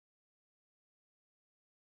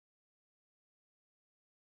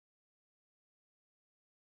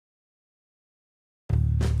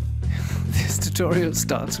tutorial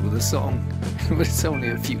starts with a song, but it's only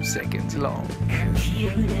a few seconds long.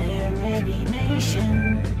 Computer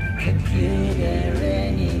animation. Computer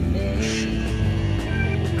animation.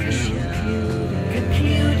 Computer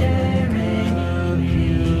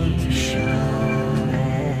animation.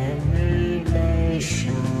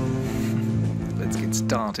 Let's get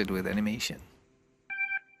started with animation.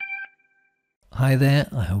 Hi there,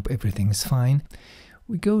 I hope everything's fine.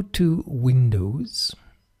 We go to Windows,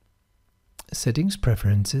 Settings,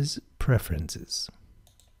 Preferences, Preferences.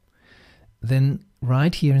 Then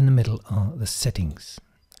right here in the middle are the settings.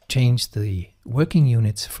 Change the working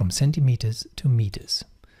units from centimeters to meters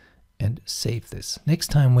and save this. Next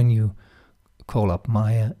time when you call up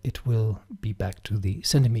Maya, it will be back to the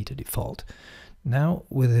centimeter default. Now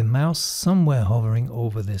with the mouse somewhere hovering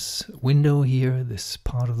over this window here, this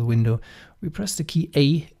part of the window, we press the key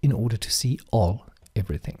A in order to see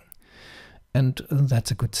everything. And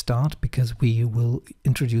that's a good start because we will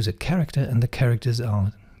introduce a character, and the characters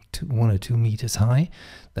are 1 or 2 meters high.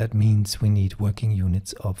 That means we need working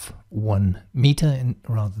units of 1 meter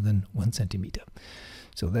rather than 1 centimeter.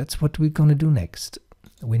 So that's what we're going to do next.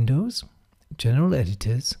 Windows, General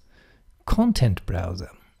Editors, Content Browser.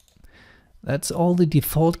 That's all the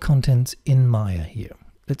default contents in Maya here.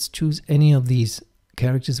 Let's choose any of these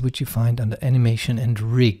characters which you find under Animation and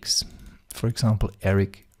Rigs. For example,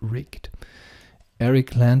 Eric Rigged.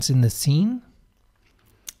 Eric lands in the scene,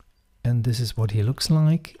 and this is what he looks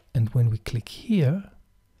like. And when we click here,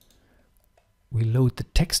 we load the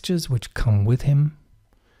textures which come with him,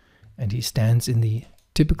 and he stands in the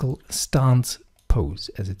typical stance pose,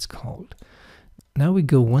 as it's called. Now we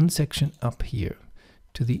go one section up here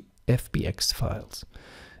to the FBX files.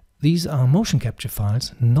 These are motion capture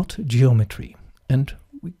files, not geometry, and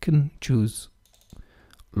we can choose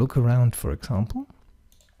look around, for example.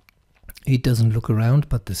 He doesn't look around,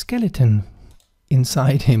 but the skeleton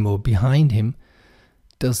inside him or behind him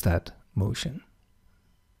does that motion.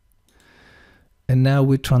 And now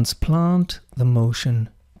we transplant the motion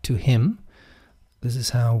to him. This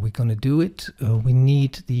is how we're going to do it. We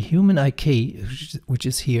need the human IK, which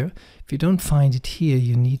is here. If you don't find it here,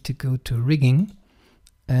 you need to go to Rigging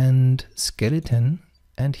and Skeleton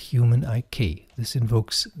and Human IK. This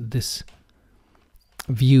invokes this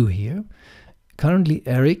view here. Currently,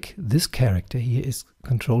 Eric, this character here, is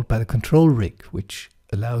controlled by the control rig, which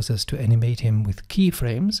allows us to animate him with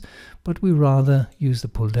keyframes, but we rather use the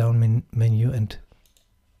pull-down menu and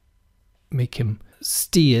make him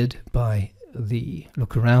steered by the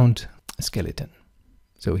look around skeleton.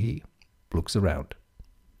 So he looks around.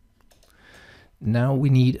 Now we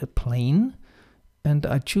need a plane, and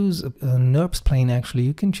I choose a NURBS plane. Actually,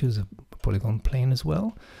 you can choose a polygon plane as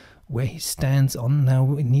well, where he stands on. Now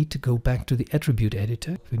we need to go back to the attribute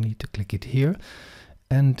editor. We need to click it here,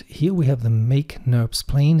 and here we have the make NURBS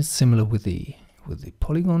plane. It's similar with the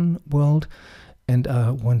polygon world, and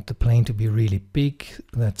I want the plane to be really big.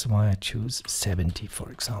 That's why I choose 70,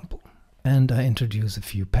 for example. And I introduce a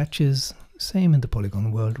few patches, same in the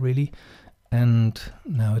polygon world really. And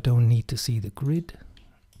now I don't need to see the grid.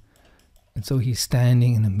 And so he's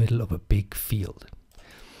standing in the middle of a big field.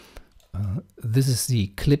 This is the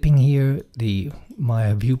clipping here. The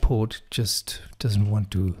Maya viewport just doesn't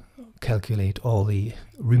want to calculate all the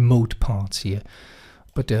remote parts here,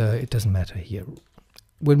 but it doesn't matter here.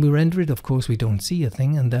 When we render it, of course, we don't see a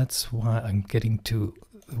thing, and that's why I'm getting to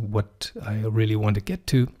what I really want to get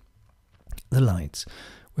to. The lights.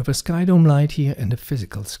 We have a skydome light here and a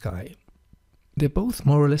physical sky. They're both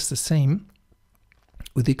more or less the same,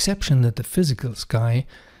 with the exception that the physical sky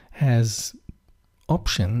has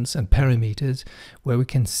options and parameters where we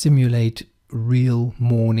can simulate real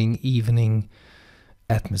morning, evening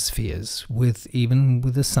atmospheres even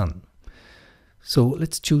with the sun. So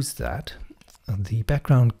let's choose that. The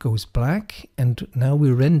background goes black, and now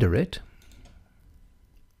we render it.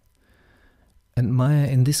 And Maya,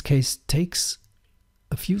 in this case, takes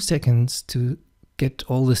a few seconds to get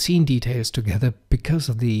all the scene details together because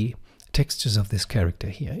of the textures of this character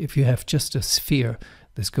here. If you have just a sphere,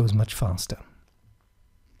 this goes much faster.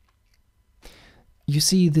 You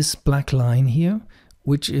see this black line here,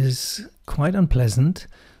 which is quite unpleasant.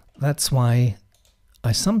 That's why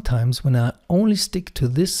I sometimes, when I only stick to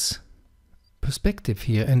this perspective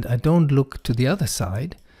here and I don't look to the other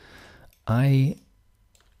side, I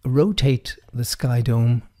rotate the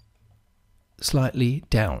skydome slightly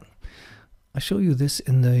down. I show you this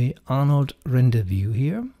in the Arnold render view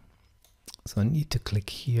here. So I need to click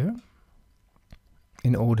here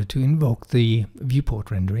in order to invoke the viewport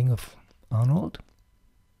rendering of Arnold.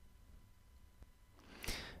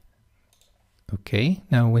 Okay,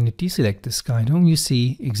 now when you deselect the skydome, you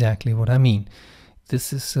see exactly what I mean.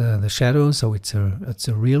 This is the shadow, so it's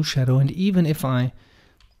a real shadow, and even if I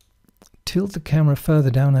tilt the camera further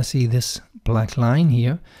down, I see this black line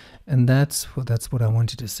here, and that's what I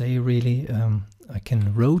wanted to say really. I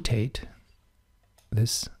can rotate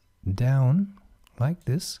this down like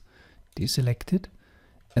this, deselect it,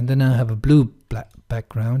 and then I have a blue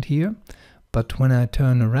background here, but when I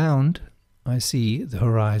turn around I see the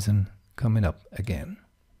horizon coming up again,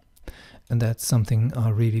 and that's something I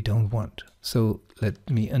really don't want. So let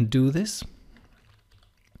me undo this.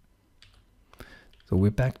 So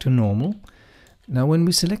we're back to normal. Now when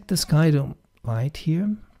we select the skydome light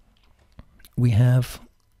here, we have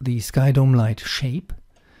the skydome light shape.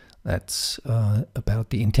 That's about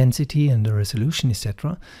the intensity and the resolution,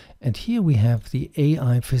 etc. And here we have the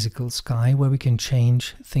AI physical sky, where we can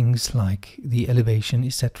change things like the elevation,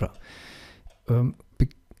 etc.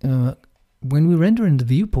 When we render in the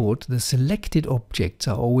viewport, the selected objects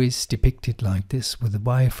are always depicted like this with a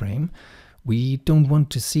wireframe. We don't want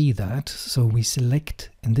to see that, so we select,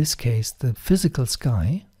 in this case, the physical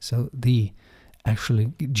sky. So the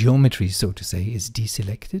actual geometry, so to say, is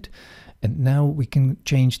deselected. And now we can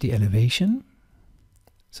change the elevation.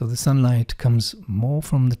 So the sunlight comes more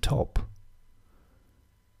from the top.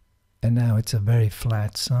 And now it's a very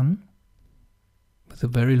flat sun with a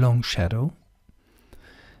very long shadow.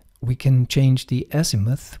 We can change the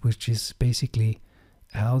azimuth, which is basically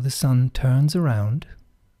how the sun turns around.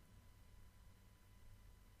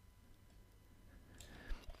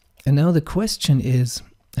 And now the question is,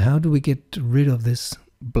 how do we get rid of this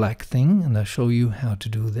black thing? And I'll show you how to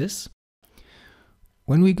do this.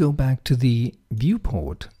 When we go back to the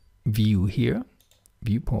viewport view here,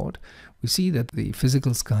 viewport, we see that the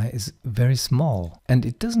physical sky is very small, and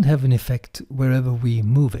it doesn't have an effect wherever we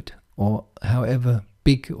move it, or however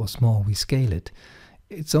big or small we scale it.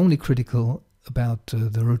 It's only critical about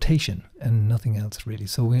the rotation and nothing else really.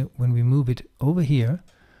 So when we move it over here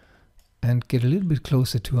and get a little bit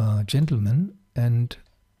closer to our gentleman and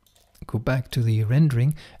go back to the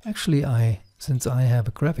rendering, actually since I have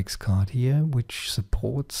a graphics card here which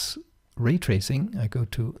supports ray tracing, I go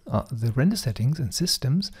to the render settings and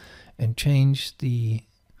systems and change the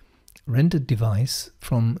rendered device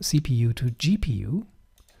from CPU to GPU.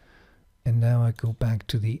 And now I go back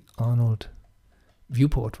to the Arnold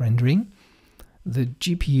viewport rendering. The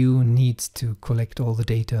GPU needs to collect all the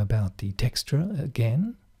data about the texture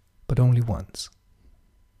again, but only once.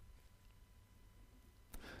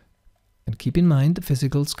 And keep in mind the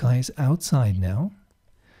physical sky is outside now,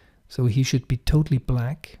 so he should be totally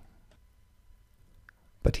black,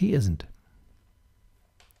 but he isn't.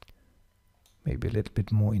 Maybe a little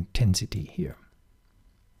bit more intensity here.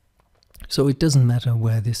 So it doesn't matter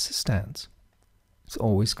where this stands. It's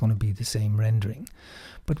always going to be the same rendering.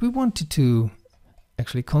 But we wanted to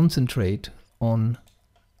actually concentrate on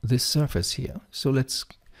this surface here. So let's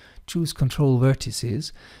choose Control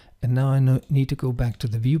Vertices. And now I need to go back to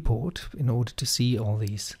the viewport in order to see all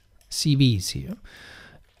these CVs here.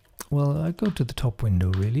 Well, I go to the top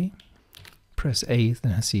window really. Press A,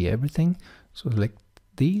 then I see everything. So select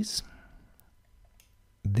these,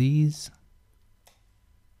 these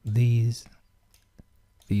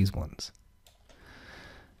ones.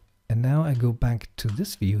 And now I go back to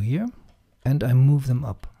this view here and I move them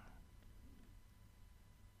up.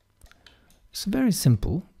 It's very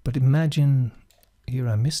simple, but imagine here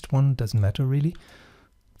I missed one, doesn't matter really.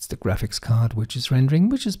 It's the graphics card which is rendering,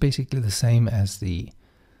 which is basically the same as the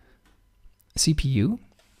CPU.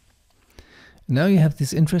 Now you have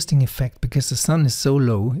this interesting effect because the sun is so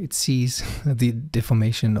low, it sees the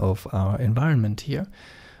deformation of our environment here.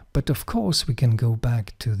 But of course we can go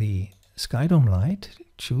back to the skydome light,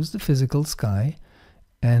 choose the physical sky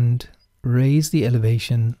and raise the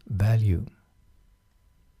elevation value.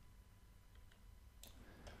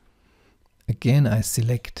 Again, I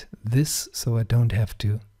select this so I don't have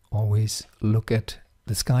to always look at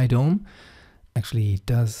the skydome. Actually, it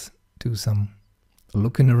does do some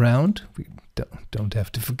looking around. We don't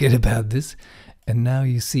have to forget about this. And now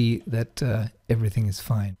you see that everything is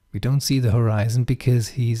fine. We don't see the horizon because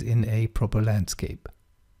he's in a proper landscape.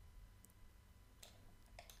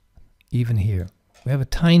 Even here, we have a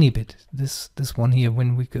tiny bit. This one here,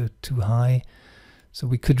 when we go too high, so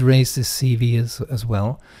we could raise this CV as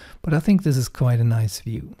well. But I think this is quite a nice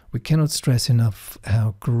view. We cannot stress enough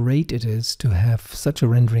how great it is to have such a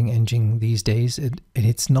rendering engine these days.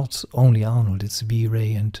 It's not only Arnold, it's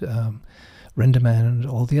V-Ray and RenderMan and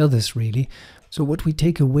all the others really. So what we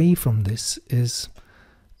take away from this is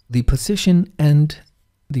the position and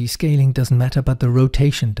the scaling doesn't matter, but the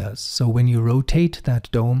rotation does. So when you rotate that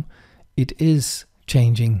dome, it is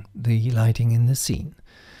changing the lighting in the scene.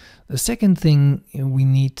 The second thing we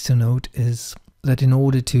need to note is that in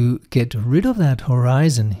order to get rid of that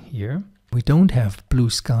horizon here, we don't have blue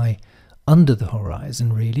sky under the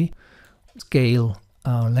horizon really. Scale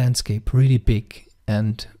our landscape really big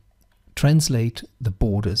and translate the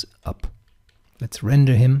borders up. Let's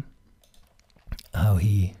render him, how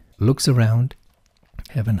he looks around.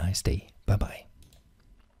 Have a nice day. Bye bye.